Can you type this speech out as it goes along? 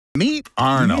Meet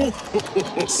Arnold.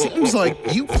 Seems like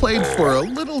you played for a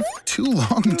little too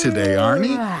long today,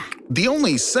 Arnie. The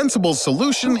only sensible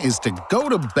solution is to go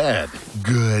to bed.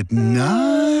 Good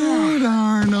night,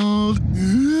 Arnold.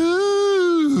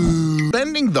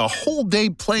 Spending the whole day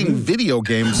playing video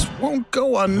games won't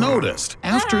go unnoticed.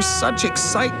 After such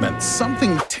excitement,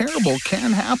 something terrible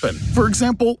can happen. For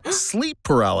example, sleep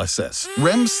paralysis.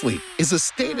 REM sleep is a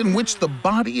state in which the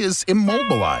body is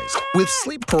immobilized. With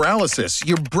sleep paralysis,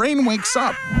 your brain wakes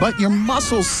up, but your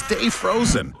muscles stay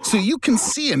frozen. So you can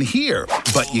see and hear,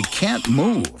 but you can't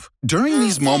move. During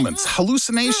these moments,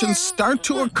 hallucinations start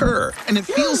to occur, and it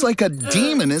feels like a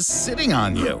demon is sitting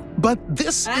on you. But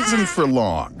this isn't for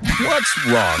long. What's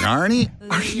wrong, Arnie?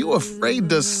 Are you afraid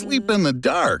to sleep in the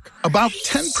dark? About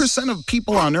 10% of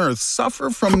people on Earth suffer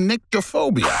from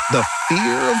nyctophobia, the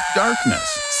fear of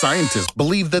darkness. Scientists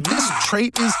believe that this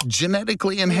trait is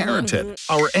genetically inherited.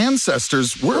 Our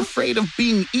ancestors were afraid of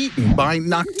being eaten by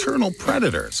nocturnal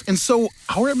predators, and so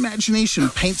our imagination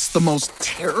paints the most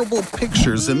terrible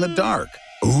pictures in the dark.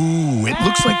 Ooh, it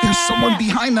looks like there's someone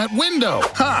behind that window.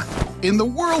 Ha! In the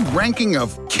world ranking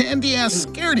of candy-ass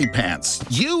scaredy pants,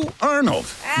 you, Arnold,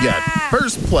 get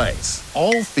first place.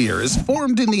 All fear is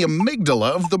formed in the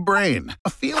amygdala of the brain. A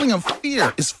feeling of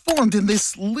fear is formed in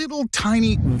this little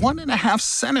tiny 1.5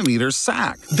 centimeter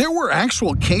sac. There were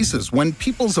actual cases when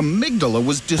people's amygdala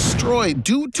was destroyed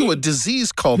due to a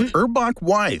disease called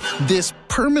Urbach-White. This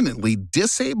permanently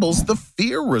disables the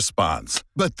fear response.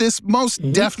 But this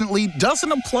most definitely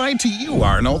doesn't apply to you,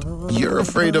 Arnold. You're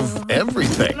afraid of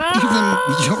everything, even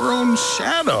your own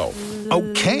shadow.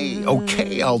 Okay,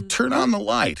 I'll turn on the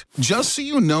light, just so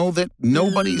you know that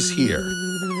nobody's here.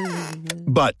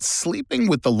 But sleeping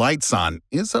with the lights on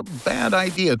is a bad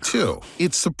idea too.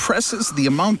 It suppresses the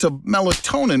amount of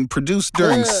melatonin produced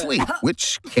during sleep,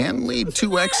 which can lead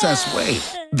to excess weight.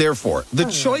 Therefore, the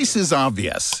choice is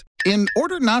obvious. In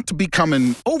order not to become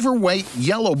an overweight,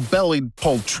 yellow-bellied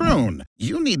poltroon,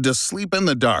 you need to sleep in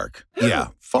the dark. Yeah,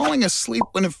 falling asleep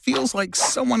when it feels like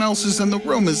someone else is in the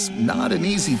room is not an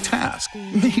easy task.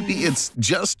 Maybe it's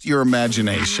just your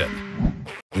imagination.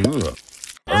 Ugh.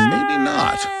 Or maybe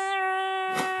not.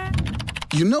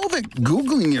 You know that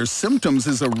Googling your symptoms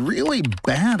is a really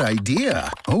bad idea.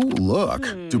 Oh, look.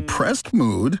 Depressed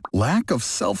mood, lack of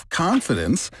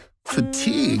self-confidence,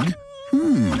 fatigue.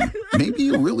 Maybe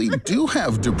you really do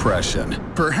have depression.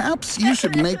 Perhaps you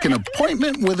should make an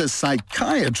appointment with a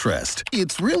psychiatrist.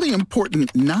 It's really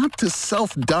important not to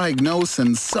self-diagnose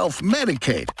and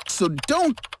self-medicate, so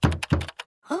don't...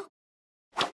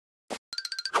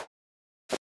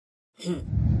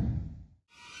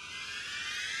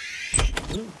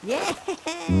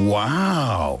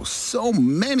 Wow, so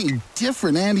many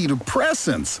different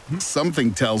antidepressants.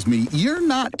 Something tells me you're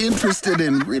not interested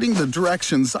in reading the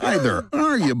directions either,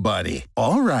 are you, buddy?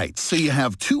 All right, so you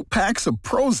have 2 packs of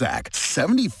Prozac,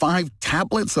 75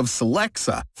 tablets of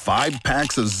Celexa, 5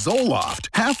 packs of Zoloft,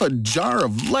 half a jar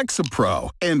of Lexapro,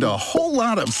 and a whole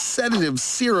lot of sedative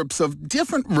syrups of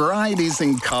different varieties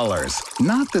and colors.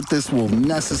 Not that this will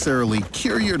necessarily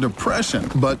cure your depression,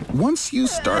 but once you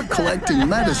start collecting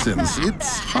medicines,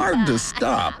 it's hard to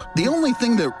stop. The only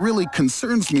thing that really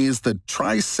concerns me is the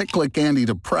tricyclic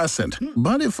antidepressant.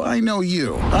 But if I know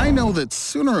you, I know that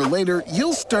sooner or later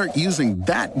you'll start using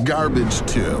that garbage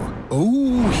too.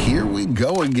 Oh, here we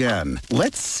go again.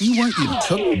 Let's see what you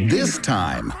took this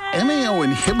time. MAO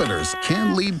inhibitors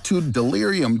can lead to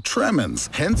delirium tremens,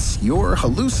 hence your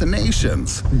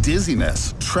hallucinations.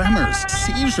 Dizziness, tremors,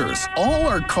 seizures, all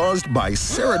are caused by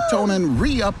serotonin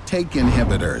reuptake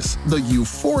inhibitors. The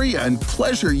euphoria and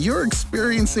pleasure you're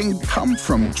experiencing come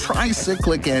from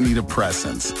tricyclic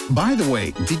antidepressants. By the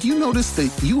way, did you notice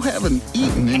that you haven't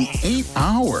eaten in 8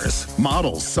 hours?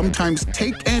 Models sometimes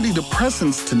take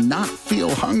antidepressants to not feel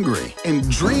hungry, and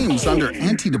dreams under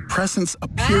antidepressants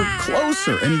appear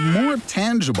closer and more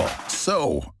tangible.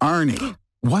 So, Arnie,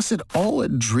 was it all a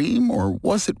dream or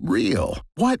was it real?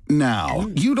 What now?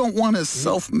 You don't want to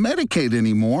self-medicate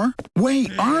anymore?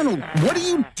 Wait, Arnold, what are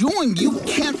you doing? You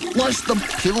can't flush the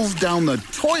pills down the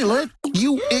toilet.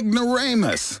 You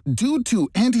ignoramus. Due to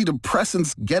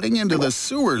antidepressants getting into the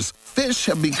sewers, fish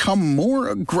have become more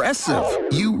aggressive.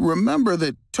 You remember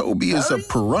that Toby is a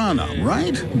piranha,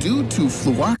 right? Due to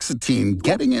fluoxetine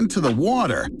getting into the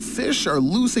water, fish are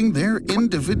losing their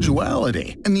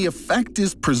individuality, and the effect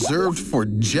is preserved for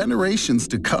generations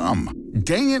to come.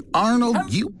 Dang it,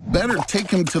 Arnold, you better take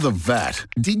him to the vet.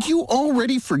 Did you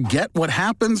already forget what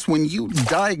happens when you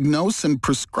diagnose and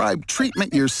prescribe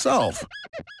treatment yourself?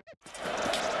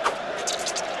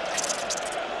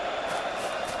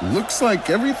 Looks like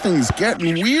everything's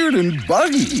getting weird and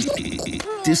buggy.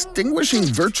 Distinguishing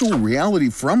virtual reality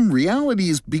from reality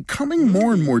is becoming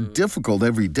more and more difficult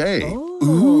every day.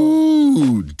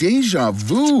 Ooh, deja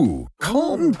vu.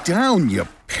 Calm down, you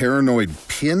paranoid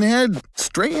pinhead.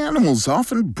 Stray animals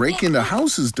often break into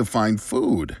houses to find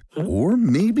food. Or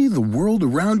maybe the world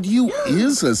around you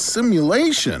is a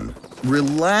simulation.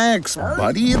 Relax,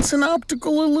 buddy, it's an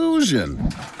optical illusion.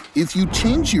 If you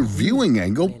change your viewing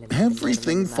angle,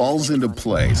 everything falls into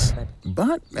place.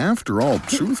 But after all,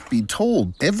 truth be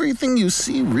told, everything you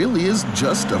see really is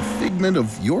just a figment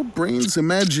of your brain's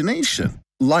imagination.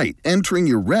 Light entering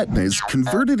your retina is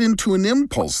converted into an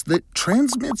impulse that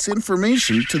transmits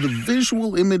information to the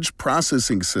visual image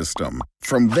processing system.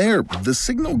 From there, the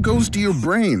signal goes to your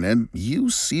brain and you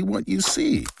see what you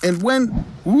see. And when,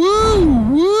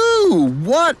 woo,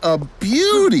 what a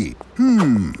beauty!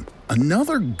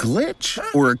 Another glitch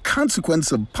or a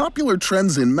consequence of popular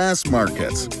trends in mass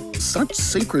markets? Such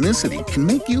synchronicity can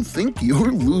make you think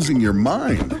you're losing your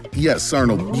mind. Yes,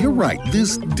 Arnold, you're right.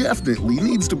 This definitely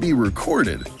needs to be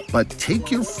recorded. But take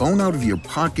your phone out of your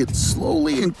pocket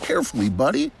slowly and carefully,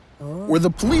 buddy. Or the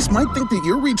police might think that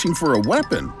you're reaching for a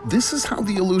weapon. This is how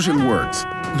the illusion works.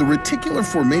 The reticular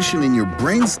formation in your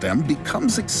brainstem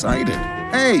becomes excited.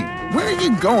 Hey, where are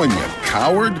you going, you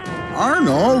coward?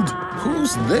 Arnold?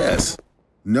 Who's this?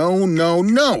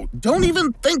 No. Don't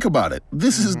even think about it.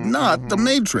 This is not the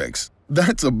Matrix.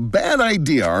 That's a bad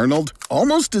idea, Arnold.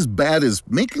 Almost as bad as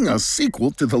making a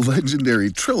sequel to the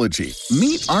legendary trilogy.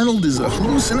 Meet Arnold is a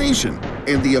hallucination,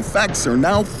 and the effects are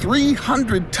now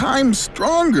 300 times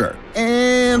stronger.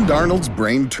 And Arnold's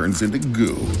brain turns into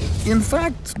goo. In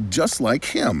fact, just like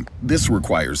him, this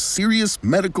requires serious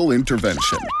medical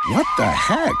intervention. What the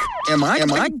heck? Am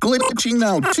I glitching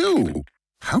now too?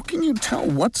 How can you tell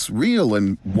what's real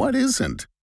and what isn't?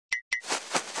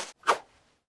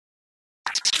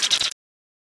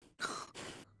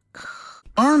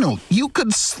 Arnold, you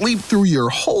could sleep through your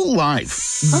whole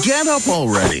life. Get up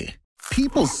already.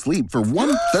 People sleep for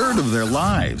 1/3 of their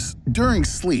lives. During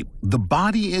sleep, the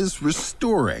body is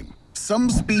restoring. Some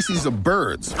species of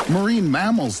birds, marine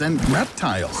mammals, and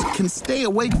reptiles can stay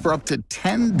awake for up to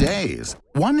 10 days.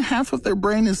 One half of their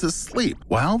brain is asleep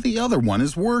while the other one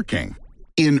is working.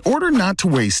 In order not to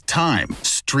waste time,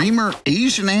 streamer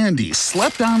Asian Andy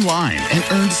slept online and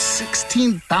earned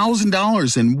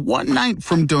 $16,000 in one night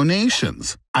from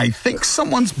donations. I think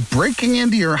someone's breaking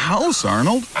into your house,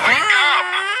 Arnold.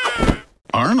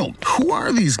 Arnold, who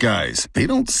are these guys? They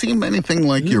don't seem anything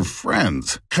like your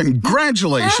friends.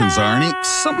 Congratulations, Arnie.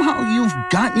 Somehow you've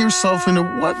gotten yourself into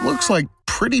what looks like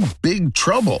pretty big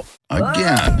trouble.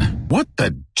 Again. What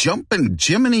the jumpin'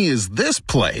 Jiminy is this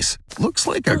place? Looks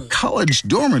like a college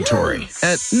dormitory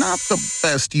at not the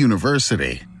best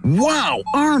university. Wow,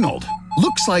 Arnold!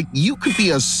 Looks like you could be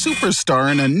a superstar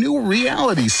in a new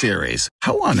reality series.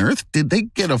 How on earth did they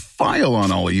get a file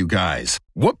on all of you guys?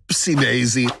 Whoopsie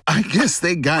daisy, I guess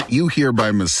they got you here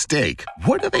by mistake.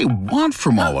 What do they want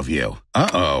from all of you?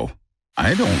 Uh-oh.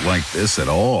 I don't like this at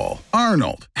all.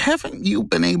 Arnold, haven't you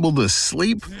been able to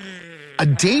sleep? A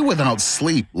day without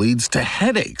sleep leads to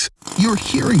headaches. Your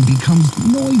hearing becomes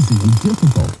noisy and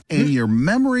difficult, and your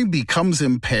memory becomes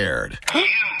impaired.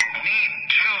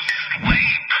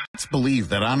 It's believed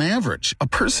that on average, a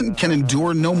person can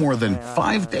endure no more than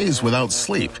 5 days without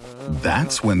sleep.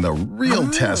 That's when the real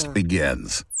test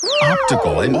begins.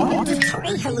 Optical and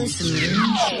auditory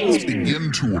hallucinations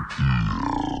begin to appear.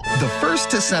 The first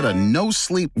to set a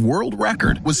no-sleep world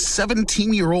record was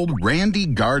 17-year-old Randy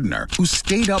Gardner, who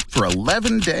stayed up for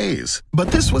 11 days.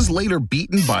 But this was later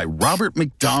beaten by Robert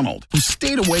McDonald, who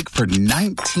stayed awake for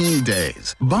 19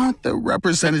 days. But the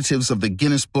representatives of the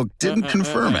Guinness Book didn't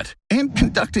confirm it. And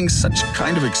conducting such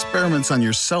kind of experiments on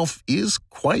yourself is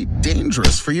quite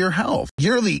dangerous for your health.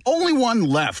 You're the only one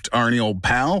left, Arnie, old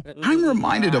pal. I'm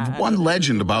reminded of one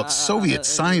legend about Soviet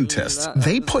scientists.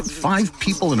 They put 5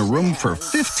 people in a room for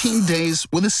 15 days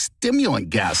with a stimulant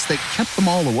gas that kept them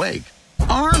all awake.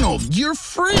 Arnold, you're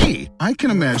free! I can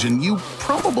imagine you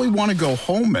probably want to go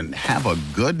home and have a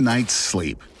good night's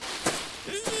sleep.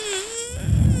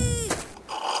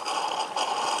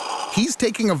 He's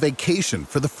taking a vacation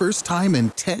for the first time in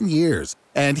 10 years,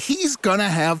 and he's gonna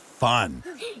have fun.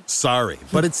 Sorry,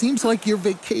 but it seems like your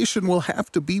vacation will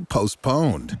have to be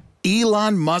postponed.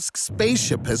 Elon Musk's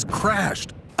spaceship has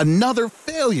crashed. Another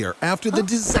failure after the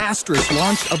disastrous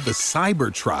launch of the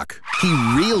Cybertruck. He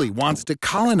really wants to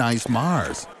colonize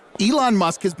Mars. Elon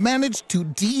Musk has managed to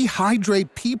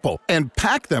dehydrate people and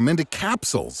pack them into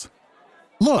capsules.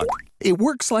 Look, it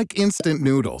works like instant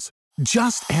noodles.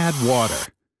 Just add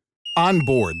water. On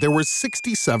board, there were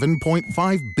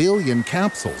 67.5 billion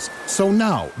capsules, so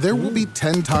now there will be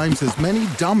 10 times as many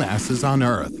dumbasses on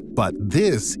Earth. But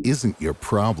this isn't your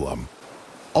problem.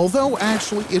 Although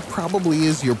actually it probably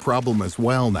is your problem as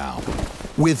well now.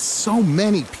 With so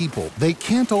many people, they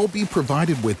can't all be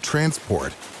provided with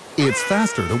transport. It's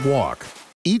faster to walk.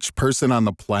 Each person on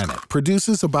the planet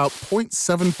produces about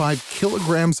 0.75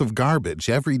 kilograms of garbage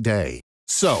every day.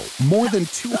 So, more than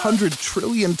 200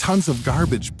 trillion tons of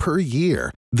garbage per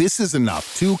year. This is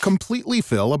enough to completely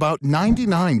fill about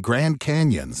 99 Grand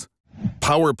Canyons.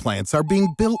 Power plants are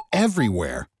being built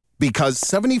everywhere because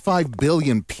 75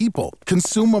 billion people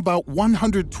consume about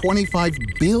 125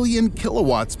 billion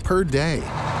kilowatts per day.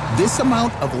 This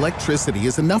amount of electricity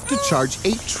is enough to charge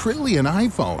 8 trillion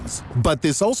iPhones. But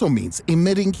this also means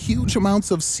emitting huge amounts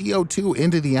of CO2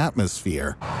 into the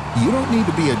atmosphere. You don't need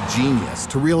to be a genius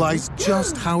to realize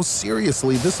just how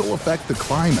seriously this will affect the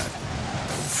climate.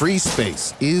 Free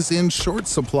space is in short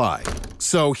supply.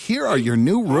 So here are your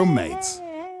new roommates.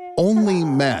 Only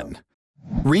men.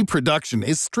 Reproduction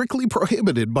is strictly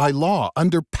prohibited by law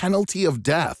under penalty of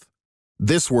death.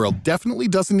 This world definitely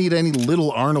doesn't need any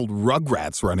little Arnold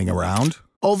rugrats running around.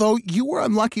 Although you were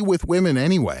unlucky with women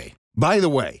anyway. By the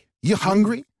way, you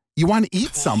hungry? You want to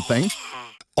eat something?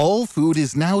 All food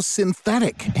is now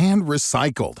synthetic and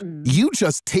recycled. You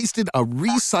just tasted a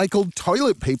recycled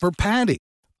toilet paper patty.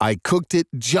 I cooked it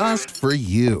just for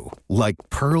you, like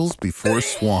pearls before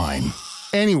swine.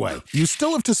 Anyway, you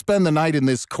still have to spend the night in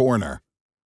this corner.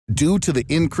 Due to the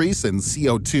increase in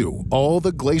CO2, all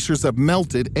the glaciers have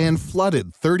melted and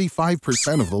flooded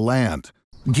 35% of the land.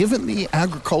 Given the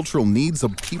agricultural needs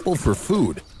of people for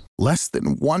food, less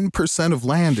than 1% of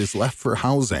land is left for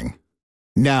housing.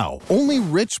 Now, only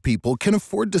rich people can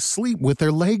afford to sleep with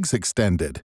their legs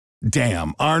extended.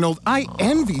 Damn, Arnold, I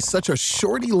envy such a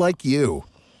shorty like you.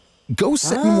 Go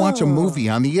sit and watch a movie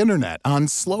on the internet on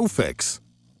Slowfix.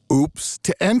 Oops,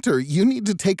 to enter, you need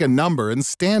to take a number and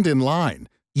stand in line.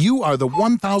 You are the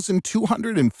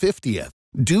 1,250th.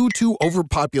 Due to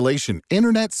overpopulation,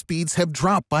 internet speeds have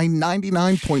dropped by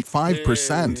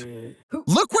 99.5%.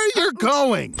 Look where you're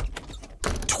going!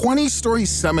 20-story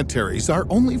cemeteries are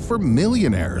only for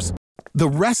millionaires. The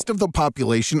rest of the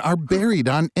population are buried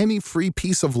on any free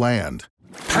piece of land.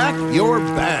 Pack your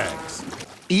bags.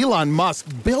 Elon Musk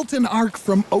built an ark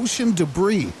from ocean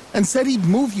debris and said he'd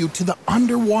move you to the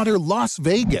underwater Las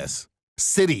Vegas.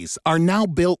 Cities are now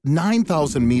built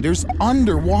 9,000 meters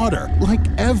underwater, like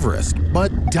Everest,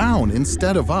 but down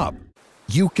instead of up.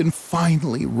 You can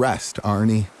finally rest,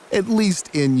 Arnie, at least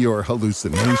in your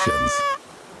hallucinations.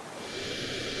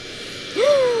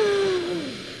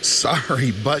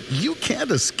 Sorry, but you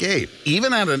can't escape.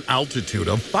 Even at an altitude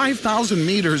of 5,000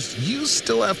 meters, you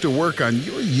still have to work on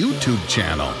your YouTube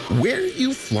channel. Where are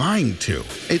you flying to?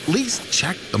 At least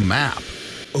check the map.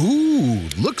 Ooh,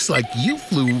 looks like you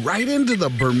flew right into the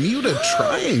Bermuda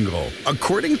Triangle.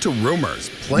 According to rumors,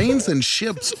 planes and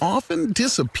ships often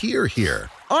disappear here.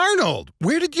 Arnold,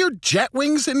 where did your jet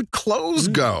wings and clothes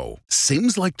go?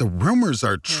 Seems like the rumors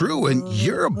are true and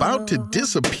you're about to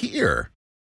disappear.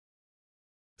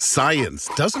 Science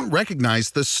doesn't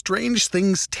recognize the strange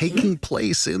things taking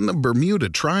place in the Bermuda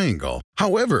Triangle.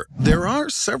 However, there are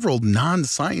several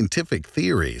non-scientific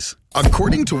theories.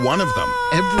 According to one of them,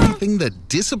 everything that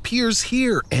disappears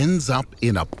here ends up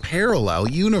in a parallel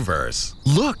universe.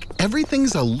 Look,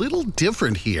 everything's a little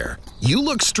different here. You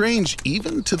look strange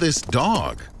even to this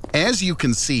dog. As you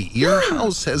can see, your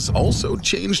house has also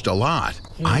changed a lot.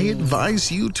 I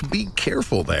advise you to be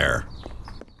careful there.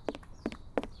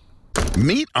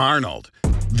 Meet Arnold.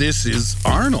 This is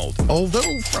Arnold,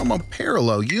 although from a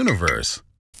parallel universe.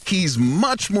 He's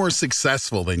much more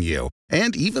successful than you,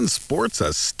 and even sports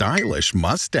a stylish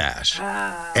mustache.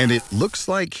 And it looks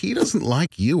like he doesn't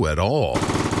like you at all.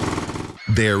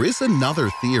 There is another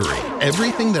theory.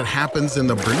 Everything that happens in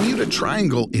the Bermuda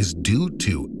Triangle is due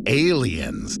to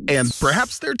aliens. And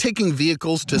perhaps they're taking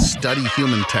vehicles to study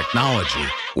human technology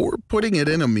or putting it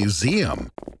in a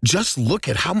museum. Just look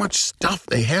at how much stuff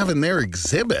they have in their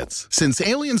exhibits. Since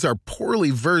aliens are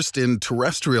poorly versed in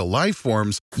terrestrial life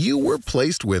forms, you were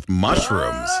placed with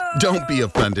mushrooms. Don't be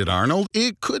offended, Arnold.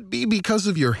 It could be because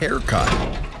of your haircut.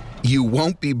 You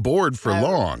won't be bored for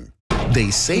long. They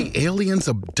say aliens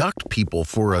abduct people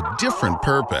for a different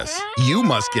purpose. You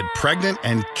must get pregnant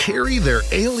and carry their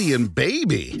alien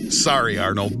baby. Sorry,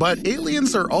 Arnold, but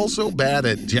aliens are also bad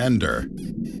at gender.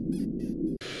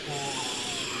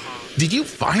 Did you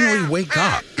finally wake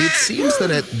up? It seems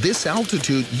that at this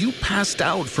altitude, you passed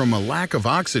out from a lack of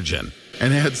oxygen.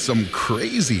 and had some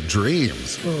crazy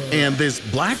dreams. And this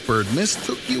blackbird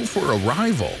mistook you for a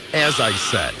rival. As I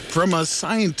said, from a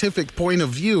scientific point of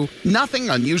view, nothing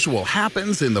unusual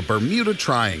happens in the Bermuda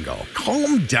Triangle.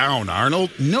 Calm down,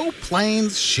 Arnold. No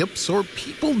planes, ships, or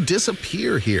people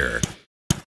disappear here.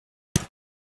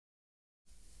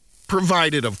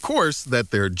 Provided, of course,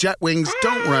 that their jet wings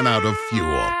don't run out of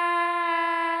fuel.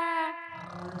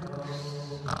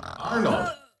 Arnold!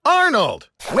 Arnold!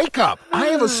 Wake up! I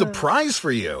have a surprise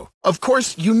for you. Of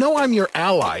course, you know I'm your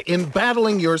ally in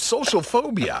battling your social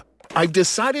phobia. I've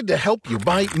decided to help you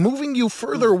by moving you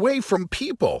further away from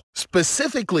people,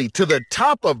 specifically to the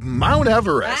top of Mount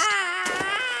Everest.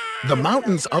 The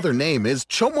mountain's other name is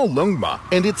Chomolungma,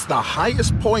 and it's the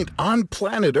highest point on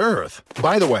planet Earth.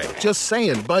 By the way, just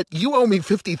saying, but you owe me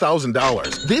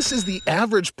 $50,000. This is the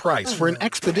average price for an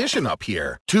expedition up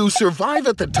here. To survive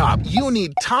at the top, you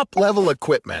need top-level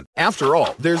equipment. After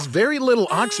all, there's very little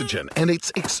oxygen, and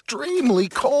it's extremely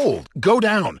cold. Go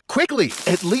down, quickly,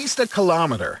 at least a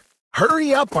kilometer.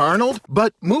 Hurry up, Arnold,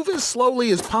 but move as slowly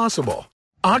as possible.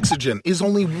 Oxygen is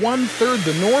only 1/3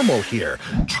 the normal here.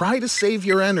 Try to save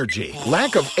your energy.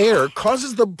 Lack of air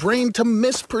causes the brain to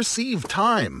misperceive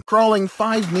time. Crawling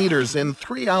 5 meters in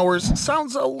 3 hours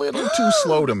sounds a little too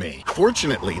slow to me.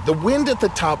 Fortunately, the wind at the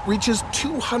top reaches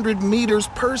 200 meters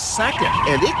per second,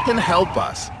 and it can help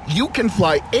us. You can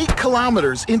fly 8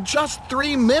 kilometers in just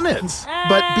 3 minutes.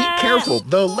 But be careful,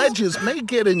 the ledges may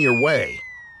get in your way.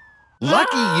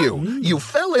 Lucky you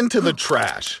fell into the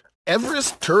trash.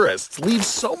 Everest tourists leave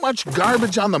so much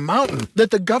garbage on the mountain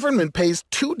that the government pays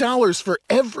 $2 for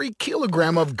every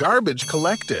kilogram of garbage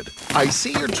collected. I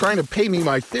see you're trying to pay me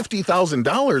my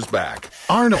 $50,000 back.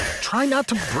 Arnold, try not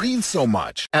to breathe so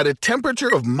much. At a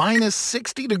temperature of minus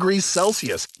 60 degrees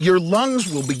Celsius, your lungs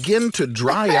will begin to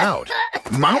dry out.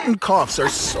 Mountain coughs are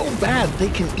so bad they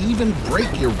can even break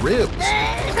your ribs.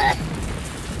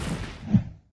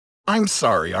 I'm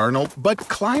sorry, Arnold, but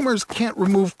climbers can't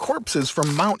remove corpses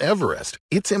from Mount Everest.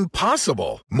 It's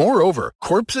impossible. Moreover,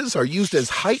 corpses are used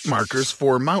as height markers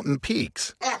for mountain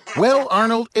peaks. Well,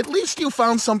 Arnold, at least you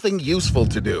found something useful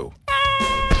to do.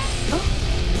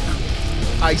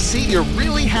 I see you're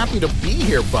really happy to be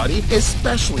here, buddy,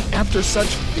 especially after such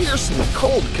fiercely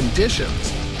cold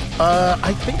conditions.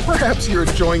 I think perhaps you're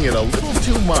enjoying it a little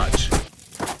too much.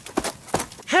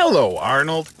 Hello,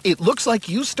 Arnold. It looks like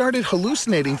you started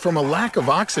hallucinating from a lack of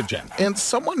oxygen, and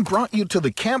someone brought you to the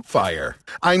campfire.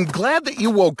 I'm glad that you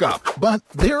woke up, but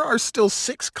there are still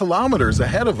 6 kilometers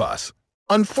ahead of us.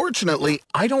 Unfortunately,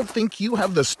 I don't think you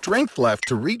have the strength left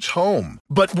to reach home.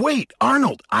 But wait,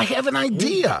 Arnold, I have an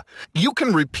idea. You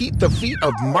can repeat the feat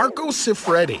of Marco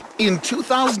Siffredi. In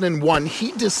 2001,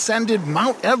 he descended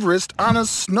Mount Everest on a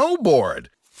snowboard.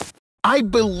 I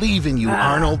believe in you,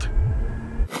 Arnold.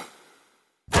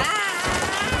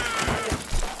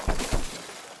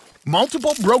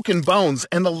 Multiple broken bones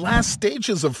and the last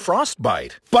stages of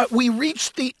frostbite. But we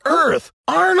reached the Earth!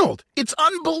 Arnold, it's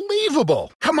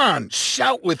unbelievable! Come on,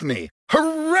 shout with me.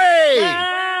 Hooray!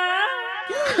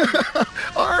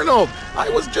 Arnold,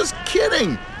 I was just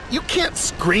kidding. You can't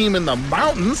scream in the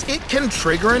mountains. It can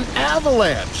trigger an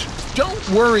avalanche. Don't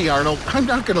worry, Arnold. I'm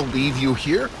not going to leave you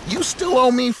here. You still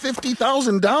owe me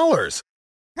 $50,000.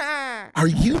 Are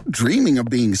you dreaming of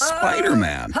being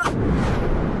Spider-Man?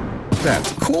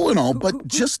 That's cool and all, but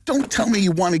just don't tell me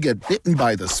you want to get bitten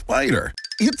by the spider.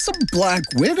 It's a black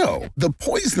widow. The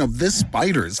poison of this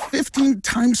spider is 15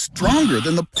 times stronger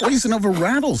than the poison of a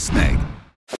rattlesnake.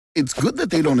 It's good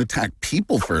that they don't attack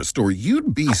people first, or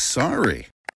you'd be sorry.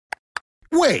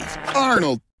 Wait,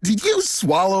 Arnold, did you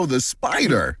swallow the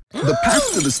spider? The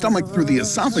path to the stomach through the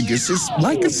esophagus is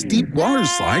like a steep water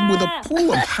slide with a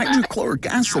pool of hydrochloric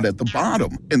acid at the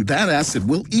bottom, and that acid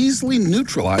will easily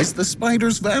neutralize the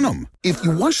spider's venom. If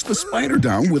you wash the spider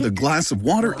down with a glass of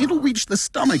water, it'll reach the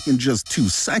stomach in just 2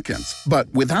 seconds.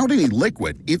 But without any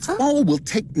liquid, its fall will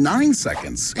take 9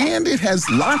 seconds, and it has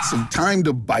lots of time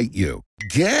to bite you.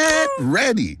 Get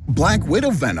ready! Black widow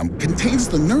venom contains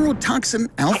the neurotoxin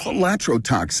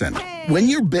alpha-latrotoxin. When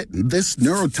you're bitten, this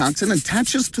neurotoxin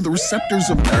attaches to the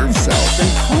receptors of nerve cells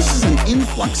and causes an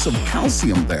influx of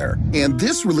calcium there. And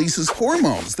this releases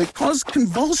hormones that cause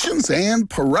convulsions and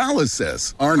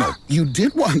paralysis. Arnold, you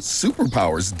did want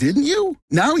superpowers, didn't you?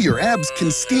 Now your abs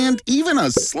can stand even a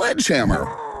sledgehammer.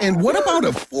 And what about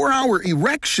a 4-hour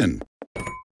erection?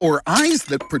 Or eyes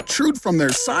that protrude from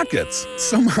their sockets.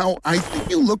 Somehow, I think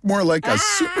you look more like a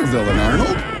supervillain,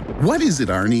 Arnold. What is it,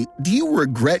 Arnie? Do you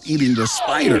regret eating the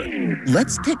spider?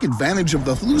 let's take advantage of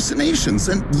the hallucinations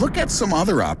and look at some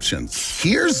other options.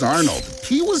 Here's Arnold.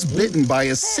 He was bitten by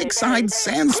a six-eyed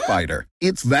sand spider.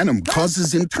 Its venom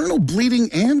causes internal bleeding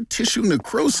and tissue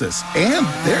necrosis, and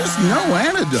there's no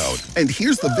antidote. And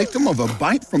here's the victim of a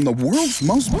bite from the world's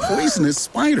most poisonous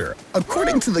spider.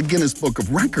 According to the Guinness Book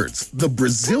of Records, the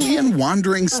Brazilian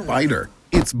wandering spider.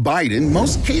 Its bite in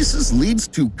most cases leads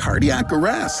to cardiac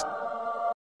arrest.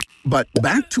 But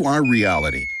back to our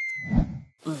reality.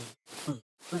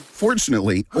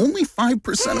 Fortunately, only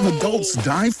 5% of adults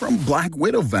die from black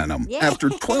widow venom. After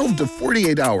 12 to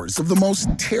 48 hours of the most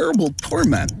terrible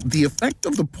torment, the effect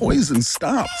of the poison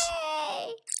stops.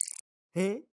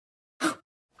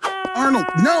 Arnold,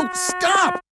 no,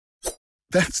 stop!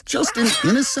 That's just an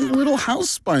innocent little house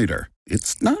spider.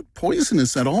 It's not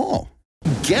poisonous at all.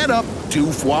 Get up,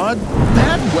 doofwad.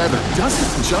 Bad weather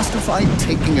doesn't justify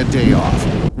taking a day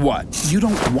off. What, you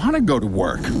don't want to go to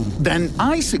work? Then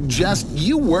I suggest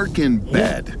you work in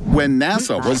bed. When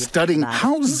NASA was studying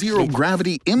how zero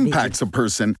gravity impacts a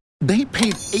person, they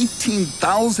paid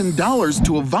 $18,000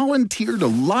 to a volunteer to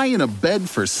lie in a bed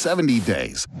for 70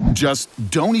 days. Just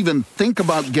don't even think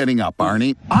about getting up,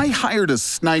 Arnie. I hired a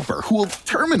sniper who will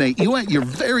terminate you at your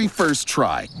very first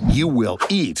try. You will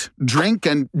eat, drink,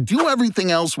 and do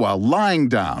everything else while lying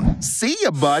down. See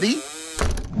ya, buddy!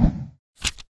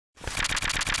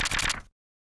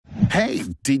 Hey,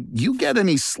 did you get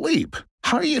any sleep?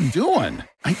 How are you doing?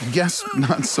 I guess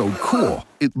not so cool.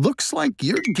 It looks like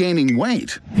you're gaining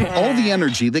weight. All the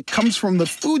energy that comes from the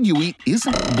food you eat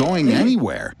isn't going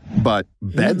anywhere. But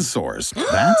bed sores,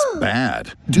 that's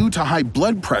bad. Due to high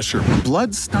blood pressure,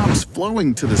 blood stops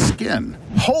flowing to the skin.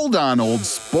 Hold on, old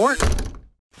sport.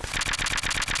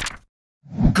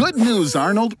 Good news,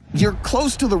 Arnold. You're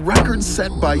close to the record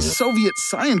set by Soviet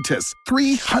scientists.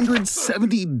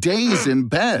 370 days in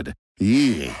bed.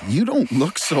 You don't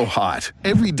look so hot.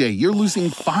 Every day you're losing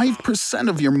 5%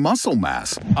 of your muscle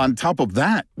mass. On top of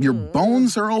that, your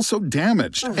bones are also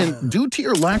damaged. And due to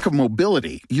your lack of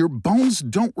mobility, your bones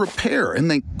don't repair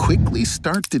and they quickly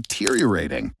start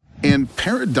deteriorating. And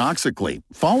paradoxically,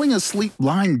 falling asleep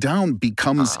lying down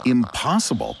becomes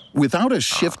impossible. Without a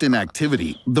shift in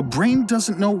activity, the brain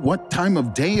doesn't know what time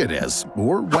of day it is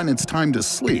or when it's time to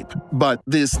sleep. But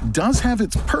this does have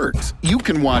its perks. You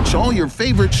can watch all your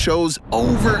favorite shows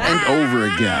over and over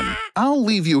again. I'll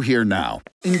leave you here now.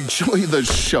 Enjoy the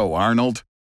show, Arnold.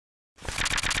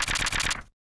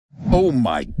 Oh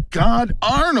my God,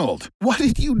 Arnold! What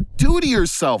did you do to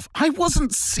yourself? I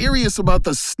wasn't serious about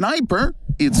the sniper.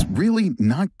 It's really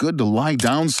not good to lie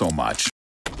down so much.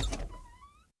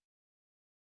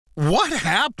 What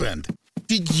happened?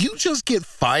 Did you just get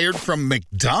fired from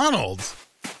McDonald's?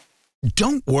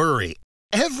 Don't worry.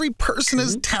 Every person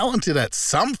is talented at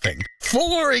something.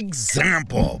 For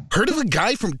example, heard of a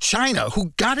guy from China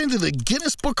who got into the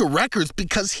Guinness Book of Records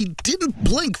because he didn't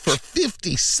blink for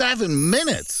 57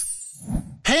 minutes.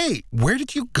 Hey, where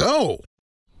did you go?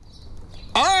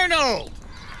 Arnold!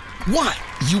 What?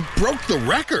 You broke the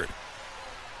record?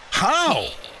 How?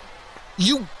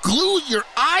 You glued your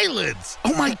eyelids!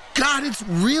 Oh my God, it's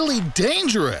really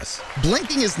dangerous!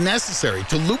 Blinking is necessary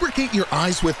to lubricate your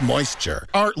eyes with moisture.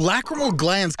 Our lacrimal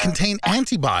glands contain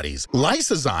antibodies,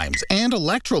 lysozymes, and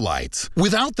electrolytes.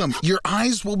 Without them, your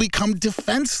eyes will become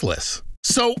defenseless.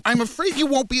 So I'm afraid you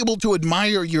won't be able to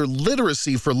admire your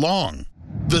literacy for long.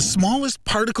 The smallest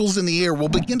particles in the air will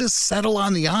begin to settle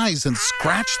on the eyes and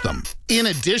scratch them. In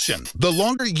addition, the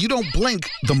longer you don't blink,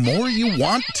 the more you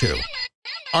want to.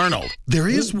 Arnold, there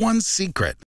is one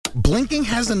secret. Blinking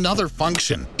has another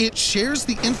function. It shares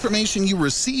the information you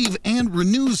receive and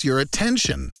renews your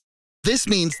attention. This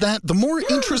means that the more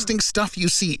interesting stuff you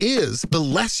see is, the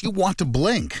less you want to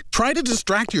blink. Try to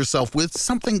distract yourself with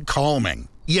something calming.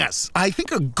 Yes, I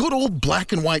think a good old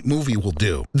black and white movie will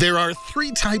do. There are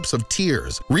 3 types of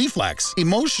tears: reflex,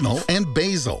 emotional, and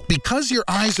basal. Because your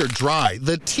eyes are dry,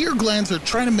 the tear glands are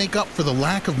trying to make up for the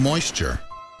lack of moisture.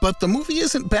 But the movie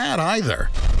isn't bad either.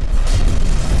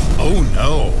 Oh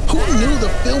no, who knew the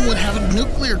film would have a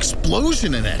nuclear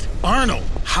explosion in it? Arnold,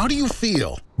 how do you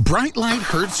feel? Bright light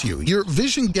hurts you, your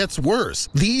vision gets worse.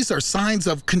 These are signs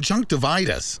of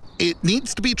conjunctivitis. It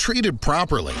needs to be treated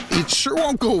properly. It sure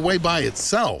won't go away by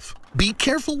itself. Be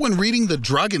careful when reading the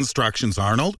drug instructions,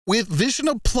 Arnold. With vision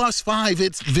of +5,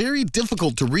 it's very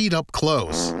difficult to read up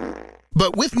close.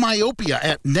 But with myopia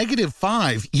at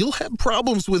 -5, you'll have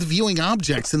problems with viewing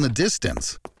objects in the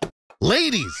distance.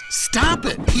 Ladies, stop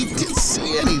it! He didn't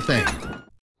see anything!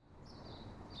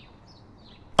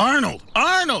 Arnold!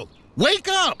 Arnold! Wake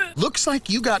up! Looks like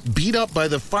you got beat up by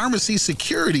the pharmacy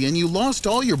security and you lost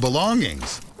all your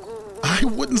belongings. I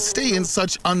wouldn't stay in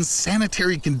such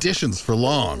unsanitary conditions for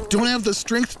long. Don't have the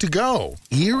strength to go.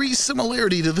 Eerie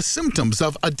similarity to the symptoms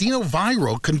of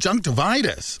adenoviral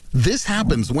conjunctivitis. This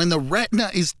happens when the retina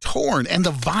is torn and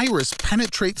the virus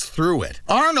penetrates through it.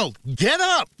 Arnold, get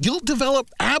up! You'll develop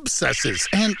abscesses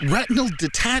and retinal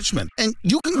detachment, and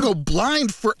you can go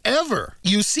blind forever.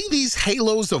 You see these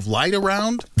halos of light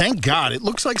around? Thank God, it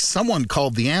looks like someone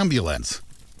called the ambulance.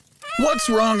 What's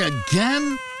wrong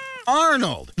again?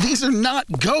 Arnold, these are not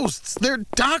ghosts, they're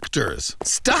doctors.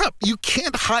 Stop, you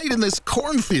can't hide in this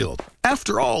cornfield.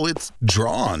 After all, it's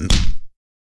drawn.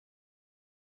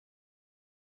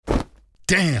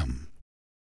 Damn.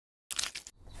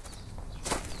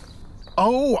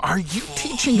 Oh, are you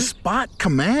teaching spot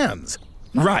commands?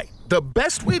 Right, the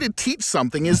best way to teach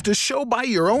something is to show by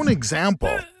your own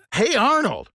example. Hey,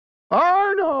 Arnold.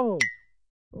 Arnold!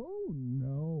 Oh,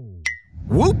 no.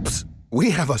 Whoops!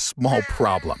 We have a small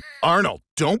problem. Arnold,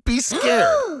 don't be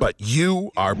scared, but you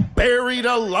are buried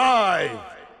alive.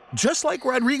 Just like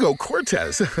Rodrigo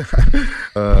Cortez.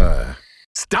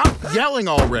 Stop yelling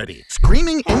already.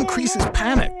 Screaming increases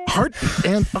panic, heartbeat,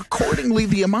 and accordingly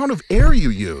the amount of air you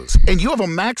use. And you have a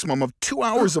maximum of 2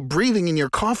 hours of breathing in your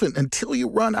coffin until you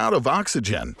run out of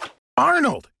oxygen.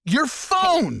 Arnold, your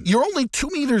phone! You're only 2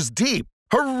 meters deep.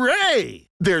 Hooray!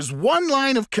 There's one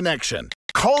line of connection.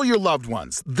 Call your loved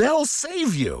ones. They'll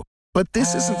save you. But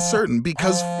this isn't certain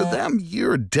because for them,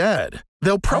 you're dead.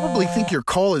 They'll probably think your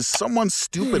call is someone's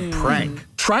stupid prank.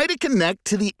 Try to connect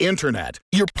to the internet.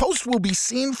 Your post will be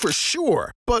seen for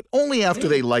sure, but only after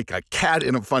they like a cat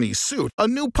in a funny suit, a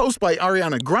new post by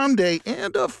Ariana Grande,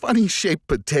 and a funny-shaped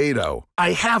potato.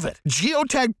 I have it.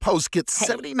 Geotag posts get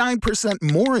 79%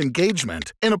 more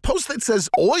engagement, and a post that says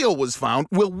oil was found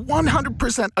will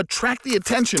 100% attract the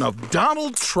attention of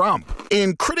Donald Trump.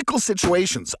 In critical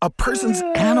situations, a person's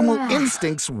animal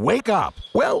instincts wake up.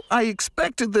 Well, I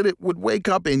expected that it would wake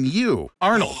up in you.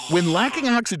 Arnold, when lacking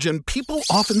oxygen, people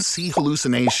often see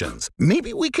hallucinations.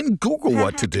 Maybe we can Google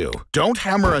what to do. Don't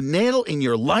hammer a nail in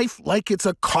your life like it's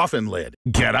a coffin lid.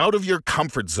 Get out of your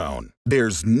comfort zone.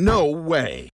 There's no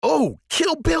way. Oh,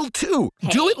 Kill Bill 2.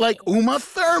 Do it like Uma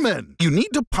Thurman. You need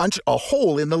to punch a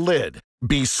hole in the lid.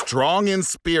 Be strong in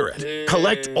spirit.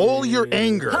 Collect all your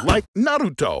anger like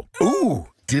Naruto. Ooh,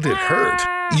 did it hurt?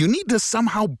 You need to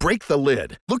somehow break the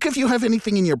lid. Look if you have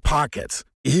anything in your pockets.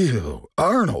 Ew,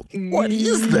 Arnold, what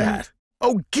is that?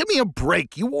 Oh, give me a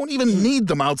break. You won't even need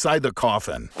them outside the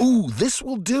coffin. Ooh, this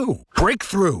will do. Break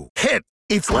through. Hit.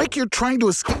 It's like you're trying to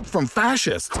escape from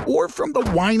fascists or from the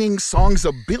whining songs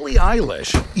of Billie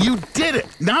Eilish. You did it.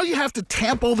 Now you have to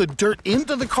tamp all the dirt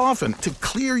into the coffin to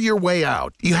clear your way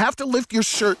out. You have to lift your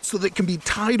shirt so that it can be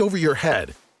tied over your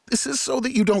head. This is so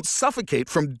that you don't suffocate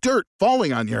from dirt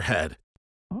falling on your head.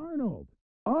 Arnold!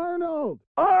 Arnold!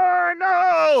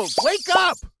 Arnold! Wake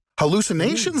up!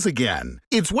 Hallucinations again.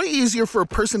 It's way easier for a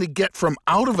person to get from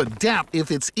out of a depth if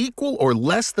it's equal or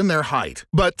less than their height.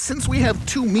 But since we have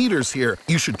 2 meters here,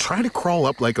 you should try to crawl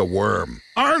up like a worm.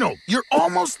 Arnold, you're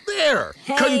almost there.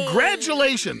 Hey.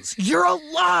 Congratulations, you're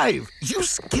alive. You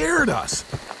scared us.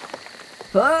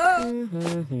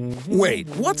 Wait,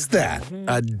 what's that?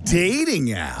 A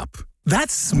dating app?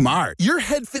 That's smart. Your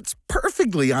head fits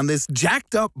perfectly on this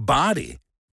jacked up body.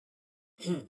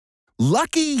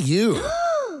 Lucky you.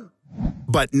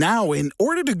 But now, in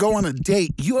order to go on a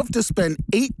date, you have to spend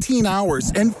 18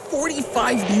 hours and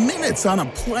 45 minutes on a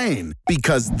plane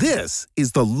because this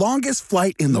is the longest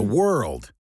flight in the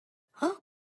world. Huh?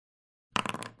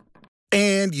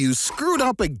 And you screwed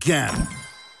up again.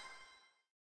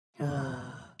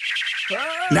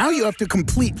 Now you have to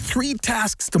complete 3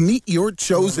 tasks to meet your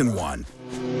chosen one.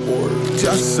 Or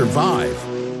just survive.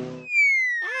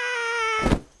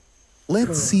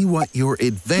 Let's see what your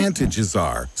advantages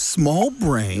are. Small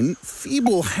brain,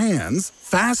 feeble hands,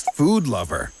 fast food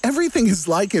lover. Everything is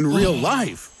like in real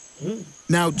life.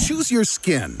 Now choose your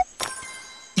skin.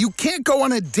 You can't go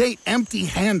on a date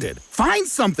empty-handed. Find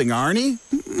something, Arnie.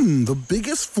 The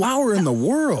biggest flower in the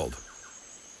world.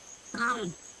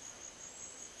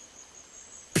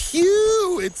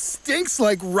 Phew, it stinks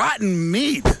like rotten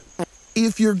meat.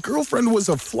 If your girlfriend was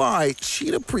a fly,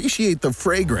 she'd appreciate the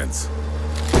fragrance.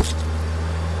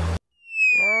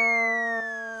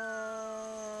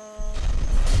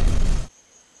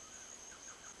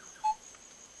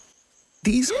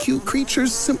 These cute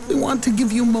creatures simply want to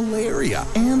give you malaria,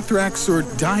 anthrax, or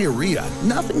diarrhea.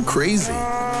 Nothing crazy.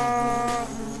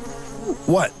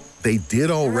 What, they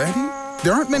did already?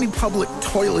 There aren't many public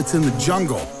toilets in the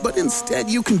jungle, but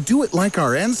instead you can do it like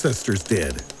our ancestors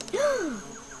did.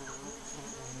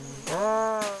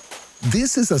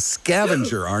 This is a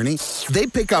scavenger, Arnie. They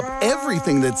pick up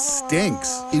everything that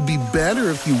stinks. It'd be better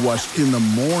if you washed in the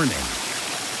morning.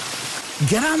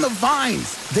 Get on the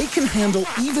vines. They can handle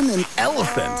even an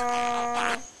elephant.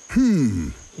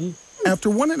 After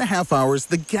 1.5 hours,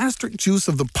 the gastric juice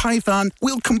of the python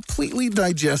will completely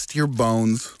digest your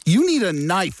bones. You need a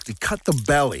knife to cut the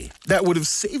belly. That would have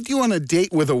saved you on a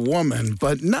date with a woman,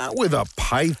 but not with a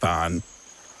python.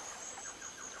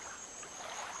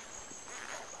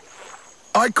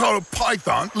 I caught a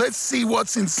python. Let's see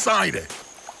what's inside it.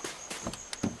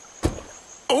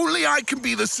 Only I can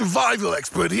be the survival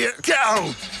expert here.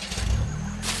 Go!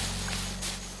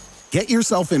 Get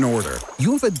yourself in order.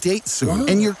 You have a date soon,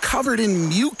 and you're covered in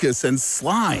mucus and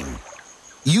slime.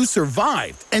 You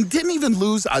survived and didn't even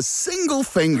lose a single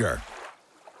finger.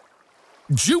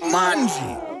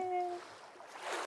 Jumanji!